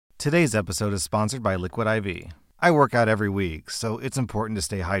Today's episode is sponsored by Liquid IV. I work out every week, so it's important to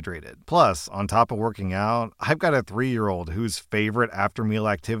stay hydrated. Plus, on top of working out, I've got a 3-year-old whose favorite after-meal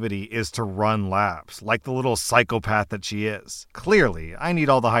activity is to run laps, like the little psychopath that she is. Clearly, I need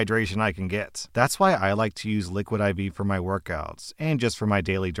all the hydration I can get. That's why I like to use Liquid IV for my workouts, and just for my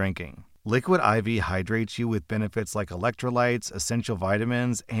daily drinking. Liquid IV hydrates you with benefits like electrolytes, essential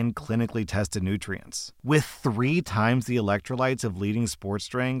vitamins, and clinically tested nutrients. With 3 times the electrolytes of leading sports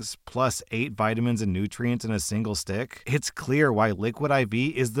drinks, plus 8 vitamins and nutrients in a single stick, it's clear why Liquid IV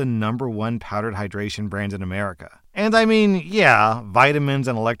is the #1 powdered hydration brand in America. And I mean, yeah, vitamins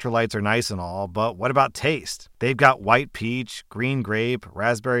and electrolytes are nice and all, but what about taste? They've got white peach, green grape,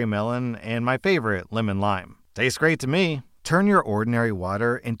 raspberry melon, and my favorite, lemon lime. Tastes great to me. Turn your ordinary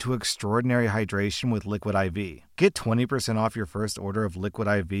water into extraordinary hydration with Liquid IV. Get 20% off your first order of Liquid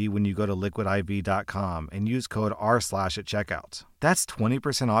IV when you go to liquidiv.com and use code R/ at checkout. That's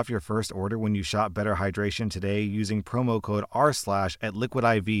 20% off your first order when you shop Better Hydration today using promo code R/ at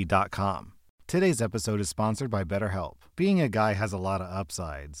liquidiv.com. Today's episode is sponsored by BetterHelp. Being a guy has a lot of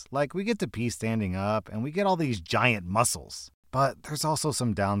upsides, like we get to pee standing up and we get all these giant muscles. But there's also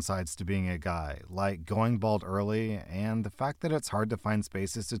some downsides to being a guy, like going bald early and the fact that it's hard to find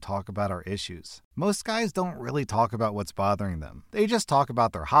spaces to talk about our issues. Most guys don't really talk about what's bothering them. They just talk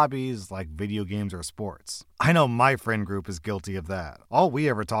about their hobbies, like video games or sports. I know my friend group is guilty of that. All we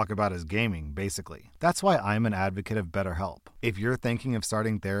ever talk about is gaming, basically. That's why I'm an advocate of BetterHelp. If you're thinking of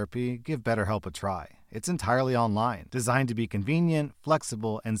starting therapy, give BetterHelp a try. It's entirely online, designed to be convenient,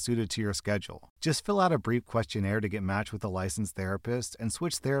 flexible, and suited to your schedule. Just fill out a brief questionnaire to get matched with a licensed therapist and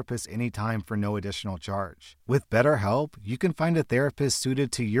switch therapists anytime for no additional charge. With BetterHelp, you can find a therapist suited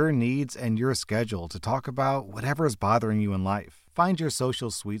to your needs and your schedule to talk about whatever is bothering you in life. Find your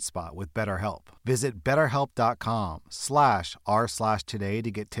social sweet spot with BetterHelp. Visit betterhelp.com/r/today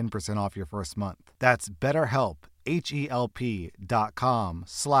to get 10% off your first month. That's BetterHelp, HELP.com/r/.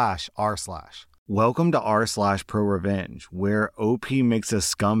 Welcome to r/Prorevenge, where OP makes a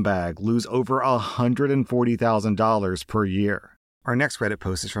scumbag lose over $140,000 per year. Our next Reddit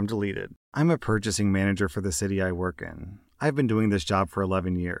post is from Deleted. I'm a purchasing manager for the city I work in. I've been doing this job for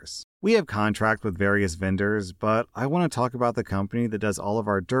 11 years. We have contracts with various vendors, but I want to talk about the company that does all of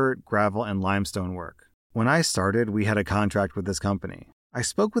our dirt, gravel, and limestone work. When I started, we had a contract with this company. I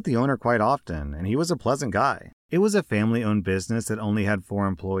spoke with the owner quite often, and he was a pleasant guy. It was a family-owned business that only had 4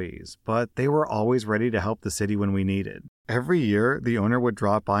 employees, but they were always ready to help the city when we needed. Every year, the owner would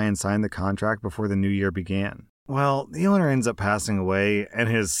drop by and sign the contract before the new year began. Well, the owner ends up passing away, and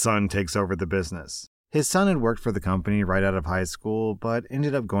his son takes over the business. His son had worked for the company right out of high school, but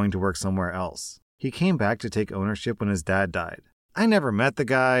ended up going to work somewhere else. He came back to take ownership when his dad died. I never met the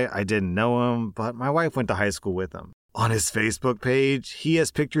guy, I didn't know him, but my wife went to high school with him. On his Facebook page, he has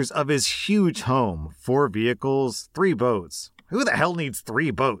pictures of his huge home, 4 vehicles, 3 boats. Who the hell needs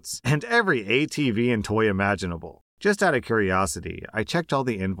 3 boats? And every ATV and toy imaginable. Just out of curiosity, I checked all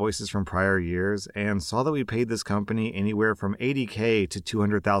the invoices from prior years and saw that we paid this company anywhere from $80,000 to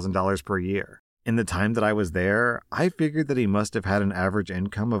 $200,000 per year. In the time that I was there, I figured that he must have had an average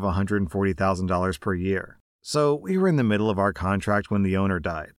income of $140,000 per year. So we were in the middle of our contract when the owner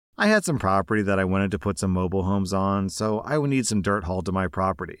died. I had some property that I wanted to put some mobile homes on, so I would need some dirt hauled to my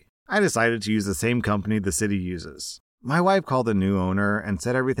property. I decided to use the same company the city uses. My wife called the new owner and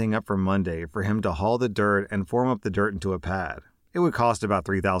set everything up for Monday for him to haul the dirt and form up the dirt into a pad. It would cost about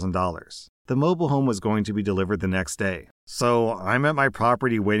 $3,000. The mobile home was going to be delivered the next day. So I'm at my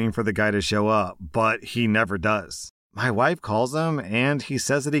property waiting for the guy to show up, but he never does. My wife calls him and he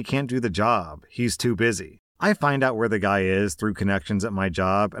says that he can't do the job. He's too busy. I find out where the guy is through connections at my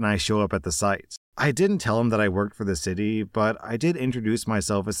job, and I show up at the site. I didn't tell him that I worked for the city, but I did introduce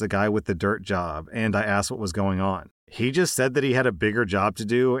myself as the guy with the dirt job, and I asked what was going on. He just said that he had a bigger job to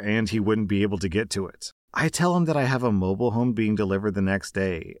do, and he wouldn't be able to get to it. I tell him that I have a mobile home being delivered the next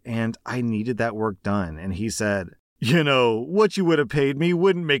day, and I needed that work done, and he said, "You know, what you would have paid me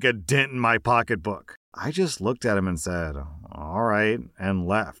wouldn't make a dent in my pocketbook." I just looked at him and said, "All right," and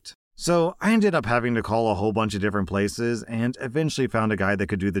left. So I ended up having to call a whole bunch of different places and eventually found a guy that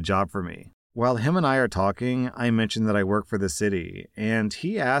could do the job for me. While him and I are talking, I mentioned that I work for the city, and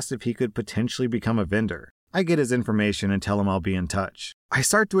he asked if he could potentially become a vendor. I get his information and tell him I'll be in touch. I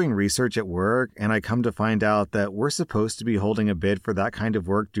start doing research at work, and I come to find out that we're supposed to be holding a bid for that kind of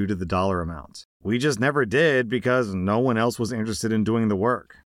work due to the dollar amount. We just never did because no one else was interested in doing the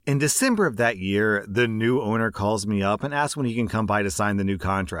work. In December of that year, the new owner calls me up and asks when he can come by to sign the new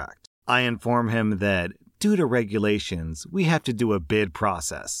contract. I inform him that, due to regulations, we have to do a bid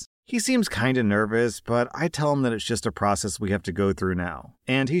process. He seems kinda nervous, but I tell him that it's just a process we have to go through now,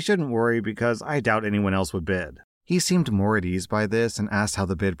 and he shouldn't worry because I doubt anyone else would bid. He seemed more at ease by this and asked how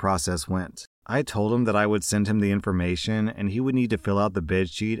the bid process went. I told him that I would send him the information and he would need to fill out the bid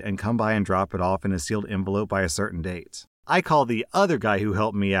sheet and come by and drop it off in a sealed envelope by a certain date. I call the other guy who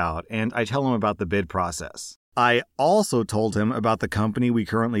helped me out and I tell him about the bid process. I also told him about the company we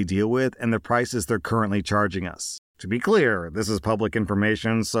currently deal with and the prices they're currently charging us. To be clear, this is public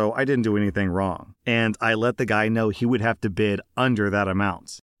information, so I didn't do anything wrong. And I let the guy know he would have to bid under that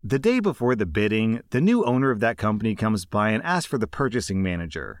amount. The day before the bidding, the new owner of that company comes by and asks for the purchasing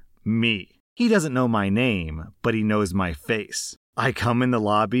manager, me. He doesn't know my name, but he knows my face. I come in the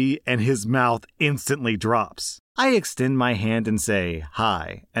lobby and his mouth instantly drops. I extend my hand and say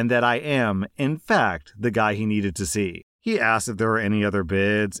hi, and that I am, in fact, the guy he needed to see. He asks if there are any other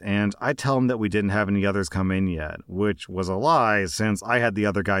bids, and I tell him that we didn't have any others come in yet, which was a lie since I had the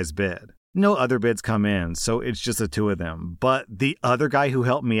other guy's bid. No other bids come in, so it's just the two of them, but the other guy who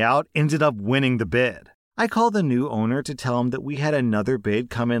helped me out ended up winning the bid. I called the new owner to tell him that we had another bid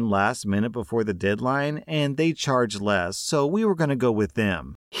come in last minute before the deadline, and they charged less, so we were going to go with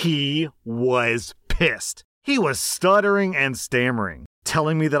them. He was pissed. He was stuttering and stammering,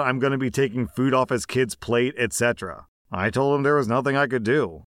 telling me that I'm going to be taking food off his kid's plate, etc. I told him there was nothing I could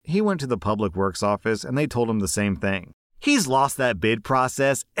do. He went to the public works office and they told him the same thing. He's lost that bid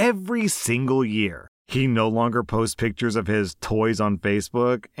process every single year. He no longer posts pictures of his toys on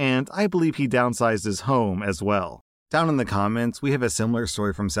Facebook, and I believe he downsized his home as well. Down in the comments, we have a similar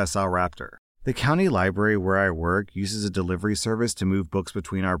story from Sessile Raptor. The county library where I work uses a delivery service to move books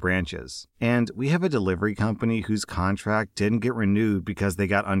between our branches, and we have a delivery company whose contract didn't get renewed because they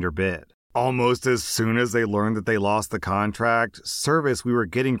got underbid. Almost as soon as they learned that they lost the contract, service we were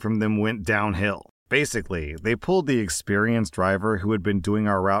getting from them went downhill. Basically, they pulled the experienced driver who had been doing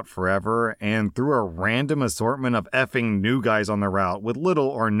our route forever and threw a random assortment of effing new guys on the route with little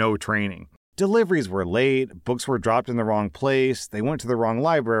or no training. Deliveries were late, books were dropped in the wrong place, they went to the wrong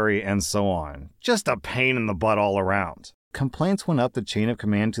library, and so on. Just a pain in the butt all around. Complaints went up the chain of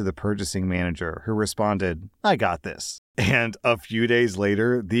command to the purchasing manager, who responded, "I got this." And a few days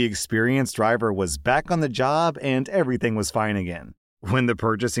later, the experienced driver was back on the job and everything was fine again. When the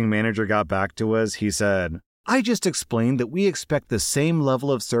purchasing manager got back to us, he said, "I just explained that we expect the same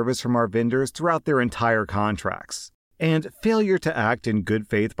level of service from our vendors throughout their entire contracts. And failure to act in good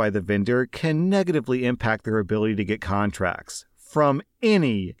faith by the vendor can negatively impact their ability to get contracts from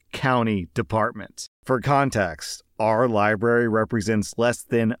any county department." For context, our library represents less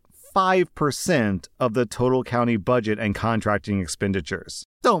than 5% of the total county budget and contracting expenditures.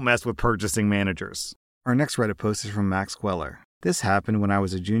 Don't mess with purchasing managers. Our next Reddit post is from Max Queller. This happened when I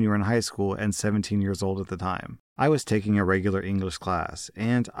was a junior in high school and 17 years old at the time. I was taking a regular English class,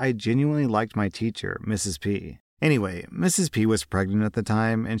 and I genuinely liked my teacher, Mrs. P. Anyway, Mrs. P was pregnant at the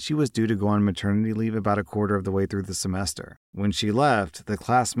time, and she was due to go on maternity leave about a quarter of the way through the semester. When she left, the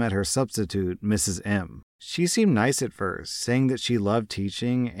class met her substitute, Mrs. M. She seemed nice at first, saying that she loved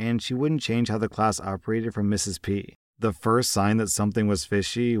teaching and she wouldn't change how the class operated from Mrs. P. The first sign that something was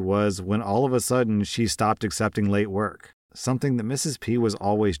fishy was when all of a sudden she stopped accepting late work, something that Mrs. P was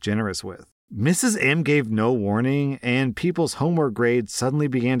always generous with. Mrs. M gave no warning, and people's homework grades suddenly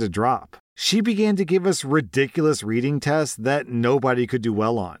began to drop. She began to give us ridiculous reading tests that nobody could do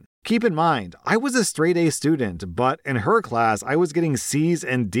well on. Keep in mind, I was a straight A student, but in her class, I was getting C's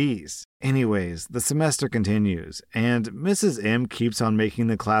and D's. Anyways, the semester continues, and Mrs. M keeps on making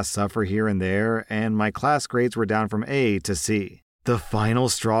the class suffer here and there, and my class grades were down from A to C. The final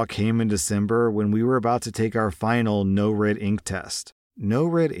straw came in December when we were about to take our final No Red Ink test. No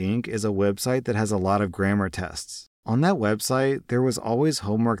Red Ink is a website that has a lot of grammar tests. On that website, there was always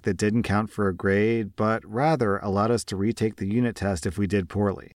homework that didn't count for a grade, but rather allowed us to retake the unit test if we did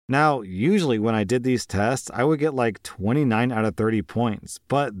poorly. Now, usually when I did these tests, I would get like 29 out of 30 points,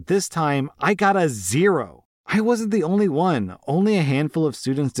 but this time I got a 0. I wasn't the only one. Only a handful of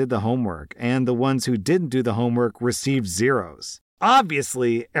students did the homework, and the ones who didn't do the homework received zeros.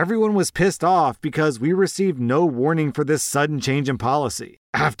 Obviously, everyone was pissed off because we received no warning for this sudden change in policy.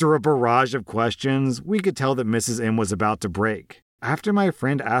 After a barrage of questions, we could tell that Mrs. M was about to break. After my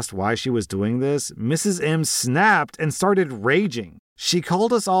friend asked why she was doing this, Mrs. M snapped and started raging. She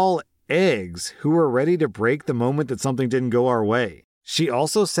called us all eggs who were ready to break the moment that something didn't go our way. She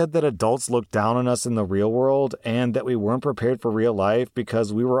also said that adults looked down on us in the real world and that we weren't prepared for real life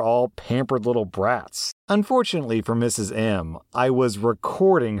because we were all pampered little brats. Unfortunately for Mrs. M, I was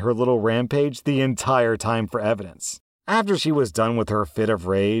recording her little rampage the entire time for evidence. After she was done with her fit of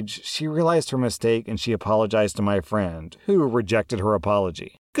rage, she realized her mistake and she apologized to my friend, who rejected her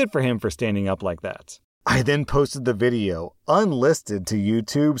apology. Good for him for standing up like that. I then posted the video, unlisted, to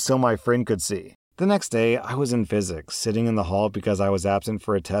YouTube so my friend could see. The next day, I was in physics, sitting in the hall because I was absent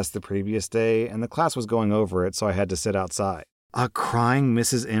for a test the previous day and the class was going over it, so I had to sit outside. A crying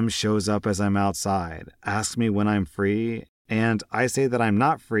Mrs. M shows up as I'm outside, asks me when I'm free, and I say that I'm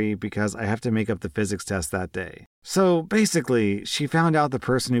not free because I have to make up the physics test that day. So basically, she found out the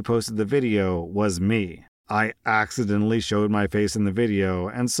person who posted the video was me. I accidentally showed my face in the video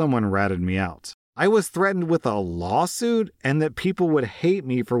and someone ratted me out. I was threatened with a lawsuit and that people would hate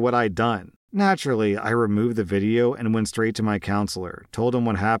me for what I'd done. Naturally, I removed the video and went straight to my counselor, told him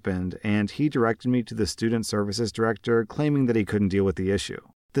what happened, and he directed me to the student services director, claiming that he couldn't deal with the issue.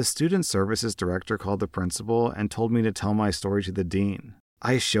 The student services director called the principal and told me to tell my story to the dean.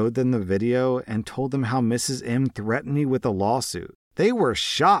 I showed them the video and told them how Mrs. M threatened me with a lawsuit. They were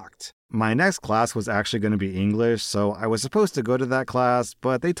shocked. My next class was actually going to be English, so I was supposed to go to that class,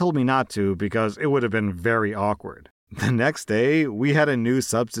 but they told me not to because it would have been very awkward. The next day, we had a new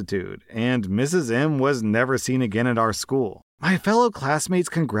substitute, and Mrs. M was never seen again at our school. My fellow classmates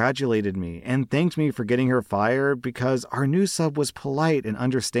congratulated me and thanked me for getting her fired because our new sub was polite and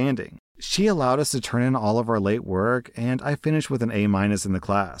understanding. She allowed us to turn in all of our late work, and I finished with an A- in the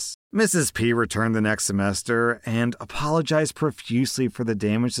class. Mrs. P returned the next semester and apologized profusely for the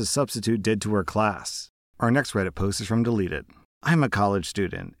damage the substitute did to her class. Our next Reddit post is from Deleted. I'm a college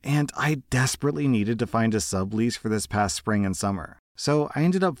student, and I desperately needed to find a sublease for this past spring and summer. So I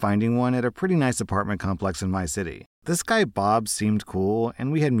ended up finding one at a pretty nice apartment complex in my city. This guy Bob seemed cool,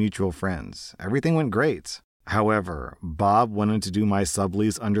 and we had mutual friends. Everything went great. However, Bob wanted to do my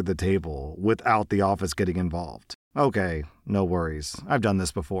sublease under the table, without the office getting involved. Okay, no worries. I've done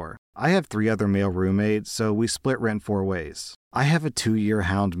this before. I have 3 other male roommates, so we split rent 4 ways. I have a 2-year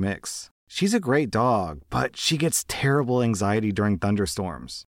hound mix. She's a great dog, but she gets terrible anxiety during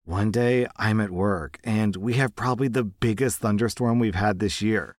thunderstorms. One day, I'm at work, and we have probably the biggest thunderstorm we've had this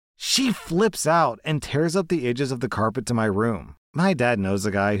year. She flips out and tears up the edges of the carpet to my room. My dad knows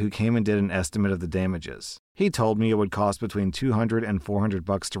a guy who came and did an estimate of the damages. He told me it would cost between $200 and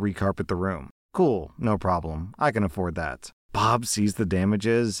 $400 to recarpet the room. Cool, no problem. I can afford that. Bob sees the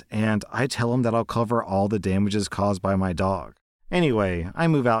damages, and I tell him that I'll cover all the damages caused by my dog. Anyway, I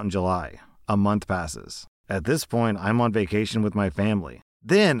move out in July. A month passes. At this point, I'm on vacation with my family.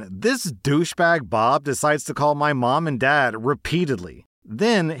 Then, this douchebag Bob decides to call my mom and dad repeatedly.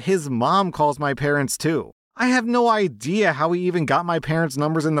 Then, his mom calls my parents too. I have no idea how he even got my parents'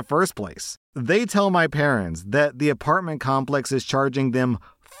 numbers in the first place. They tell my parents that the apartment complex is charging them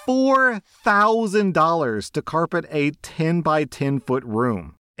 $4,000 to carpet a 10 by 10 foot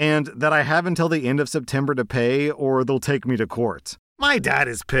room, and that I have until the end of September to pay or they'll take me to court. My dad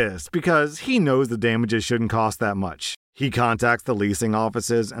is pissed because he knows the damages shouldn't cost that much. He contacts the leasing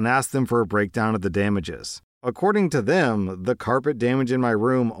offices and asks them for a breakdown of the damages. According to them, the carpet damage in my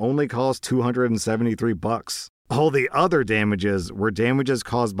room only cost $273. All the other damages were damages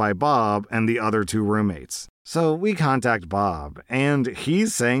caused by Bob and the other 2 roommates. So we contact Bob, and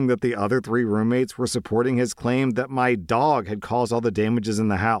he's saying that the other 3 roommates were supporting his claim that my dog had caused all the damages in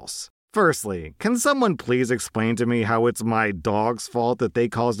the house. Firstly, can someone please explain to me how it's my dog's fault that they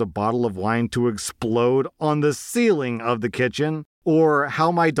caused a bottle of wine to explode on the ceiling of the kitchen? Or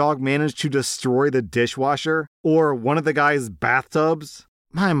how my dog managed to destroy the dishwasher? Or one of the guy's bathtubs?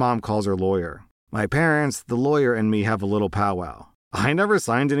 My mom calls her lawyer. My parents, the lawyer, and me have a little powwow. I never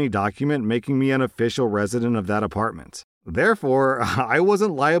signed any document making me an official resident of that apartment. Therefore, I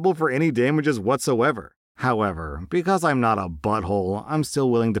wasn't liable for any damages whatsoever. However, because I'm not a butthole, I'm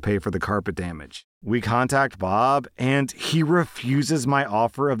still willing to pay for the carpet damage. We contact Bob, and he refuses my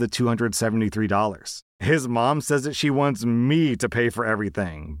offer of the $273. His mom says that she wants me to pay for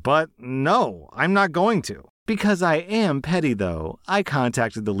everything, but no, I'm not going to. Because I am petty though, I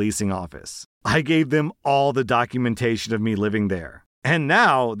contacted the leasing office. I gave them all the documentation of me living there. And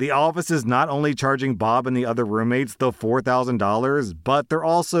now, the office is not only charging Bob and the other roommates the $4,000, but they're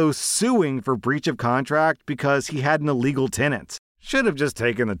also suing for breach of contract because he had an illegal tenant. Should have just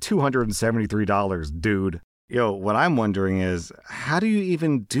taken the $273, dude. Yo, what I'm wondering is, how do you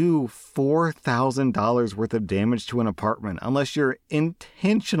even do $4,000 worth of damage to an apartment unless you're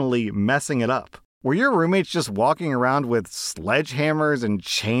intentionally messing it up? Were your roommates just walking around with sledgehammers and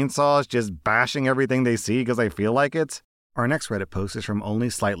chainsaws just bashing everything they see because they feel like it? Our next Reddit post is from Only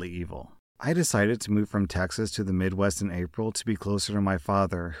Slightly Evil. I decided to move from Texas to the Midwest in April to be closer to my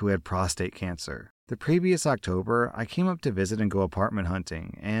father, who had prostate cancer. The previous October, I came up to visit and go apartment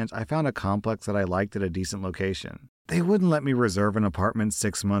hunting, and I found a complex that I liked at a decent location. They wouldn't let me reserve an apartment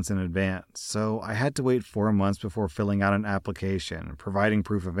 6 months in advance, so I had to wait 4 months before filling out an application, providing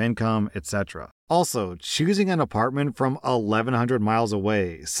proof of income, etc. Also, choosing an apartment from 1,100 miles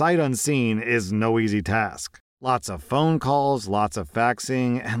away, sight unseen, is no easy task. Lots of phone calls, lots of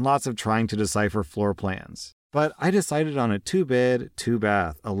faxing, and lots of trying to decipher floor plans. But I decided on a 2-bed,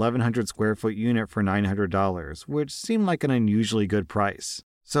 2-bath, 1,100 square foot unit for $900, which seemed like an unusually good price.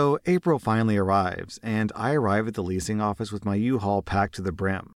 So April finally arrives, and I arrive at the leasing office with my U-Haul packed to the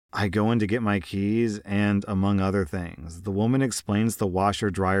brim. I go in to get my keys, and among other things, the woman explains the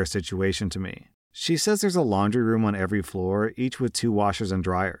washer-dryer situation to me. She says there's a laundry room on every floor, each with 2 washers and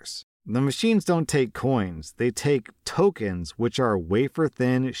dryers. The machines don't take coins, they take tokens, which are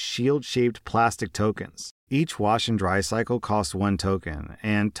wafer-thin, shield-shaped plastic tokens. Each wash and dry cycle costs 1 token,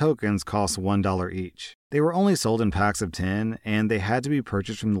 and tokens cost $1 each. They were only sold in packs of 10, and they had to be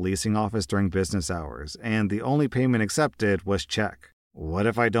purchased from the leasing office during business hours, and the only payment accepted was check. What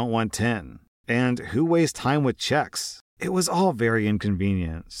if I don't want 10? And who wastes time with checks? It was all very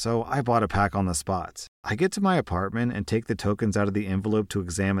inconvenient, so I bought a pack on the spot. I get to my apartment and take the tokens out of the envelope to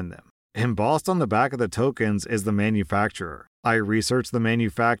examine them. Embossed on the back of the tokens is the manufacturer. I research the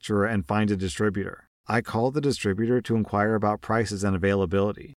manufacturer and find a distributor. I call the distributor to inquire about prices and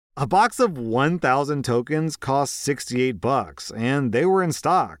availability. A box of 1,000 tokens cost $68, and they were in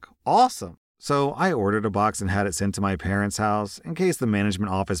stock. Awesome! So I ordered a box and had it sent to my parents' house in case the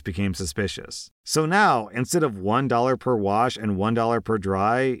management office became suspicious. So now, instead of $1 per wash and $1 per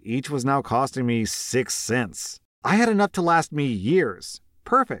dry, each was now costing me 6 cents. I had enough to last me years.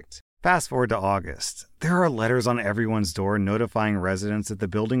 Perfect. Fast forward to August. There are letters on everyone's door notifying residents that the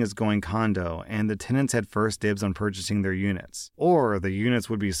building is going condo and the tenants had first dibs on purchasing their units. Or the units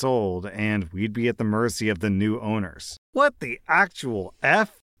would be sold and we'd be at the mercy of the new owners. What the actual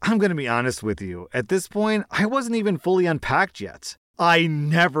F? I'm going to be honest with you. At this point, I wasn't even fully unpacked yet. I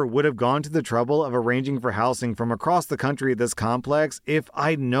never would have gone to the trouble of arranging for housing from across the country at this complex if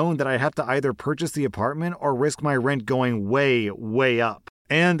I'd known that I'd have to either purchase the apartment or risk my rent going way, way up.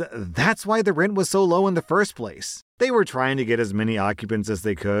 And that's why the rent was so low in the first place. They were trying to get as many occupants as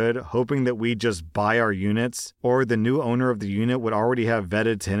they could, hoping that we'd just buy our units, or the new owner of the unit would already have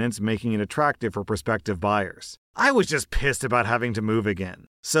vetted tenants, making it attractive for prospective buyers. I was just pissed about having to move again.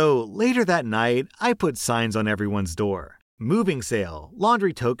 So later that night, I put signs on everyone's door. Moving sale,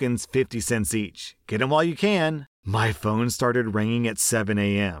 laundry tokens 50 cents each. Get them while you can. My phone started ringing at 7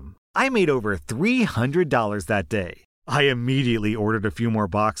 a.m. I made over $300 that day. I immediately ordered a few more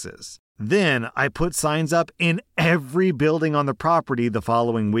boxes. Then I put signs up in every building on the property the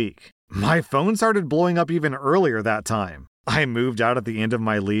following week. My phone started blowing up even earlier that time. I moved out at the end of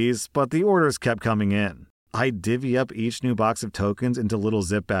my lease, but the orders kept coming in. I divvy up each new box of tokens into little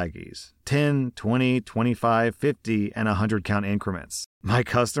zip baggies, 10, 20, 25, 50, and 100 count increments. My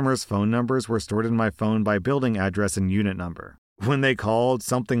customers' phone numbers were stored in my phone by building address and unit number. When they called,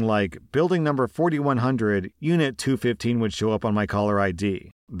 something like building number 4100, unit 215 would show up on my caller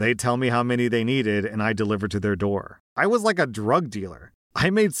ID. They'd tell me how many they needed and I'd deliver to their door. I was like a drug dealer. I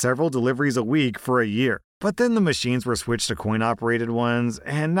made several deliveries a week for a year. But then the machines were switched to coin-operated ones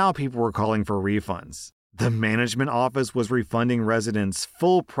and now people were calling for refunds. The management office was refunding residents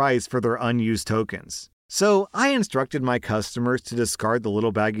full price for their unused tokens. So I instructed my customers to discard the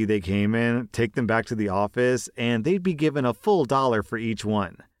little baggie they came in, take them back to the office, and they'd be given a full $1 for each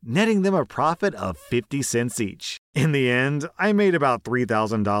one, netting them a profit of 50 cents each. In the end, I made about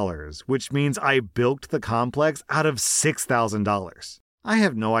 $3,000, which means I bilked the complex out of $6,000. I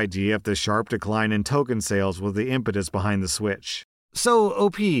have no idea if the sharp decline in token sales was the impetus behind the switch. So,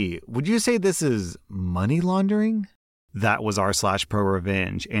 OP, would you say this is money laundering? That was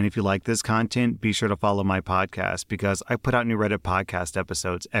r/ProRevenge, and if you like this content, be sure to follow my podcast because I put out new Reddit podcast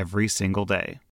episodes every single day.